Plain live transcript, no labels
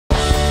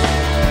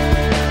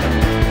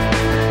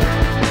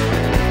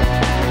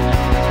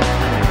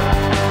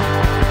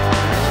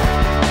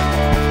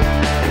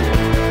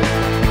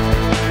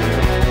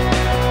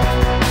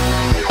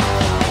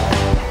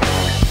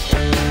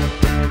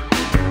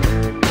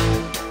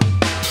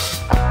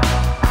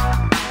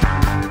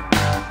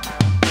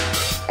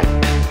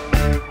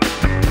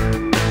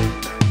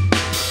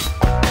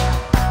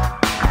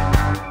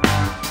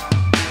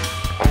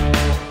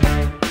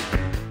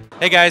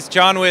Hey guys,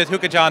 John with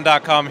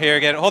hookahjohn.com here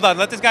again. Hold on,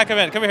 let this guy come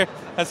in. Come here.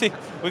 I see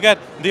we got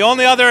the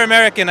only other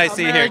American I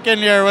see here. American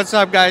here. What's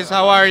up, guys?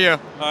 How are you? All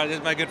right, this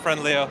is my good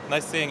friend Leo.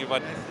 Nice seeing you,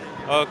 bud.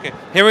 Okay,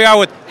 here we are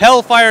with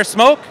HellFire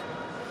Smoke.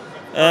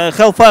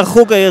 HellFire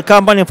Hookah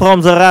company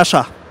from the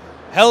Russia.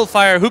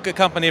 HellFire Hookah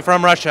company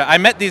from Russia. I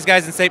met these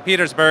guys in St.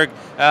 Petersburg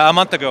a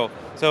month ago.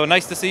 So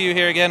nice to see you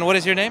here again. What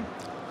is your name?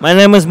 My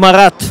name is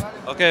Marat.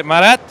 Okay,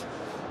 Marat.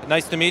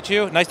 Nice to meet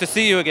you. Nice to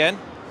see you again.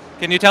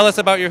 Can you tell us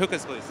about your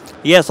hookahs, please?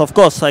 Yes, of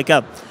course I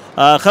can.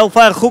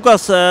 HellFire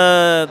Hookahs,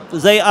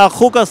 they are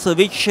hookahs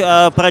which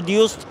are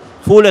produced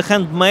fully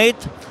handmade.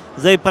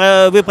 We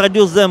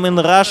produce them in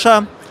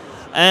Russia,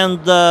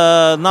 and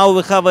now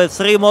we have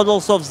 3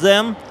 models of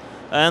them,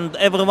 and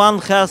everyone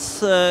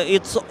has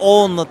its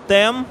own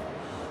theme.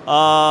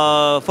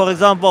 For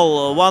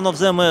example, one of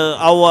them,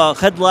 our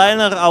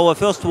headliner, our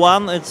first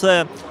one, it's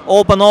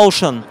open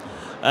ocean,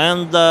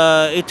 and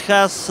it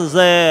has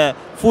the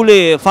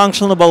fully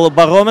functional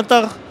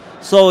barometer,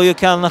 so you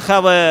can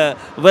have a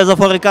weather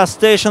forecast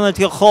station at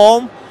your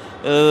home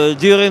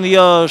during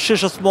your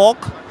shisha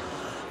smoke.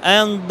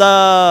 And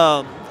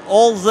all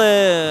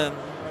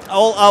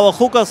our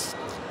hookahs,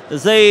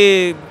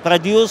 they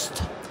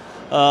produced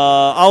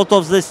out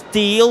of the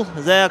steel.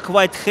 They are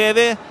quite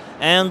heavy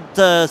and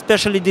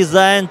specially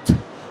designed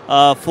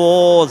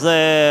for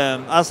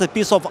as a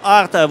piece of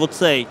art, I would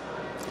say.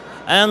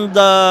 And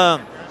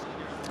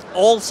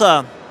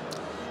also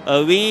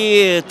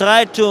we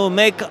try to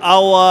make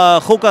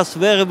our hookahs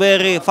very,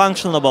 very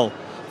functional.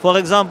 For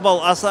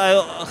example, as I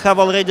have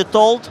already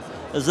told,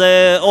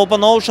 the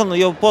open ocean,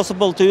 you're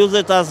possible to use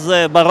it as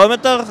a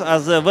barometer,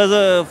 as a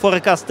weather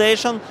forecast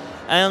station,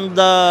 and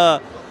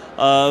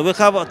we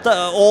have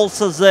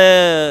also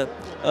the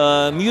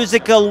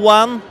musical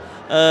one.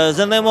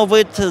 The name of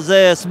it,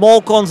 the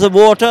smoke on the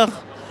water,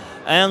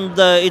 and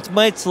it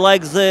makes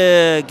like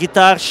the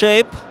guitar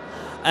shape,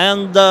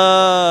 and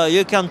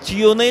you can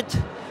tune it.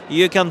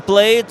 You can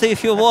play it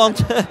if you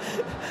want.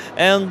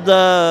 And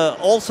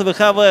also we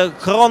have a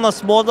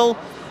Kronos model,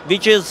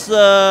 which was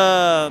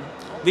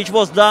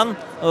done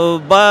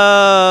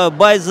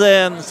by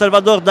the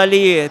Salvador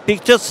Dali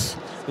pictures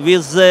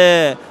with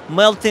the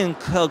melting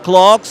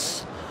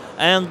clocks,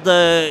 and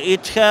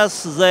it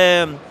has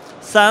the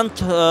sand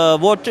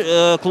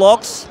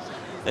clocks,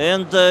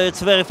 and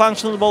it's very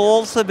functional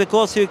also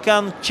because you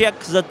can check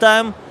the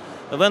time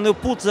when you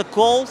put the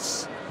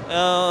coals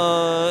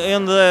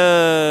in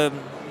the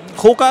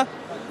hookah,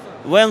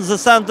 when the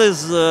sand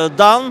is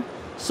done,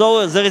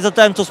 so there is a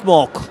time to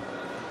smoke.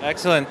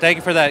 Excellent, thank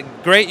you for that.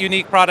 Great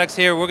unique products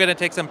here. We're going to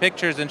take some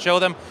pictures and show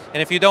them,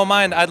 and if you don't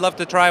mind, I'd love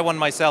to try one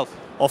myself.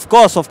 Of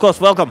course,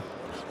 welcome.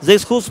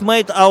 This hookah's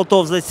made out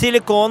of the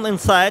silicone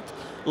inside,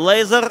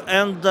 laser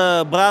and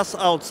brass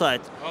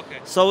outside.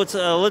 Okay. So it's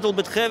a little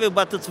bit heavy,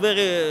 but it's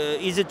very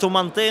easy to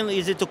maintain,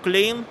 easy to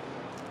clean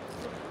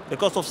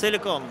because of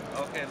silicone.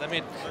 Okay,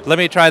 let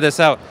me try this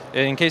out.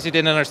 In case you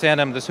didn't understand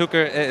them, this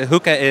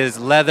hookah is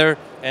leather,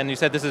 and you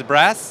said this is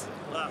brass?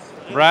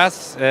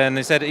 Brass, and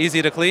you said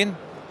easy to clean?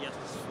 Yes.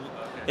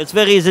 It's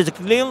very easy to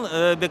clean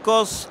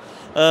because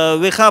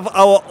we have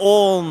our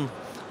own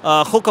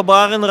hookah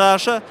bar in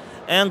Russia,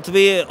 and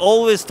we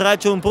always try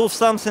to improve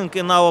something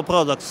in our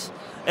products.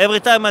 Every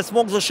time I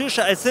smoke the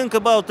shisha, I think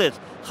about it,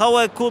 how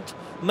I could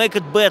make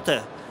it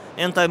better,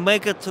 and I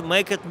make it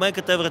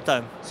every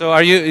time. So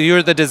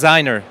you're the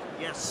designer?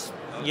 Yes.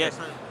 Okay. Yes.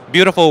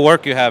 Beautiful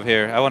work you have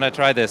here. I want to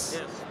try this.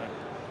 Yes.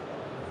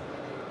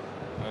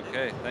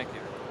 Okay, thank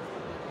you.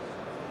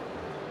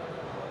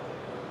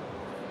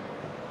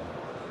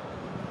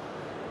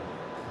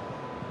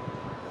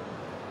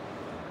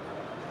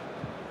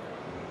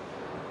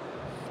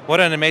 What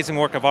an amazing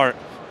work of art.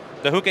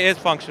 The hookah is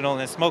functional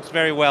and it smokes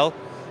very well.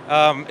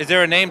 Is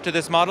there a name to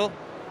this model?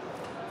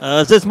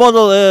 This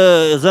model,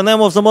 the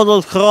name of the model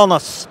is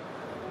Kronos,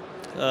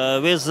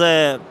 with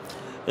the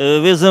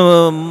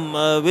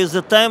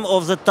time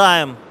of the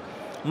time,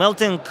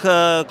 melting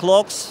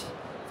clocks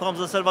from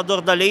the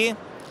Salvador Dali,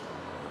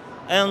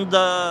 and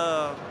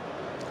a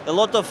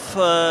lot of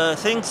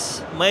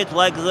things made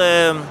like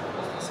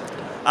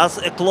as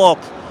a clock.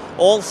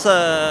 Also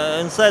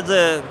inside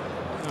the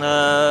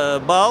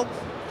bulb,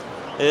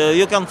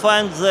 you can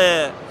find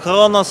the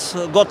Kronos,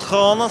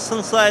 Kronos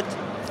inside,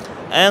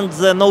 and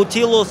the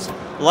Nautilus,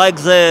 like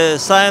the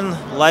sign,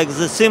 like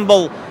the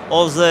symbol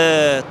of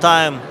the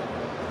time.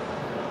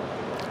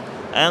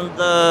 And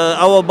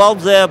our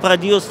bulbs, they are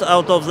produced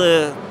out of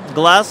the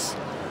glass,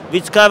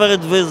 which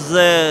covered with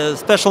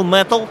special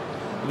metal,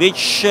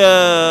 which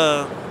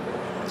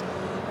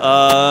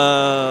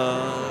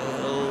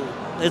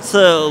it's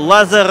a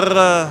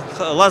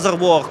laser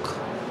work.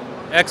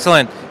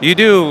 Excellent. You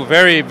do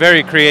very,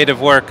 very creative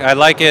work. I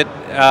like it.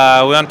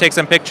 We want to take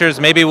some pictures.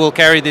 Maybe we'll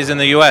carry these in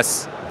the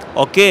US.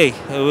 Okay,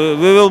 we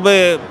will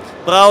be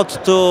proud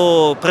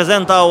to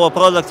present our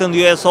product in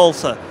the US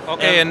also.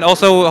 Okay, and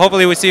also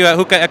hopefully we see you at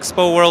Hookah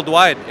Expo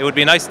Worldwide. It would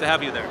be nice to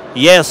have you there.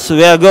 Yes,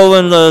 we are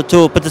going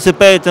to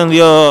participate in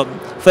your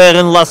fair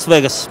in Las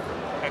Vegas.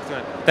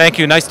 Excellent. Thank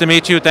you. Nice to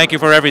meet you. Thank you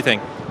for everything.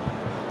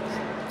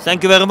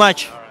 Thank you very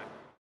much.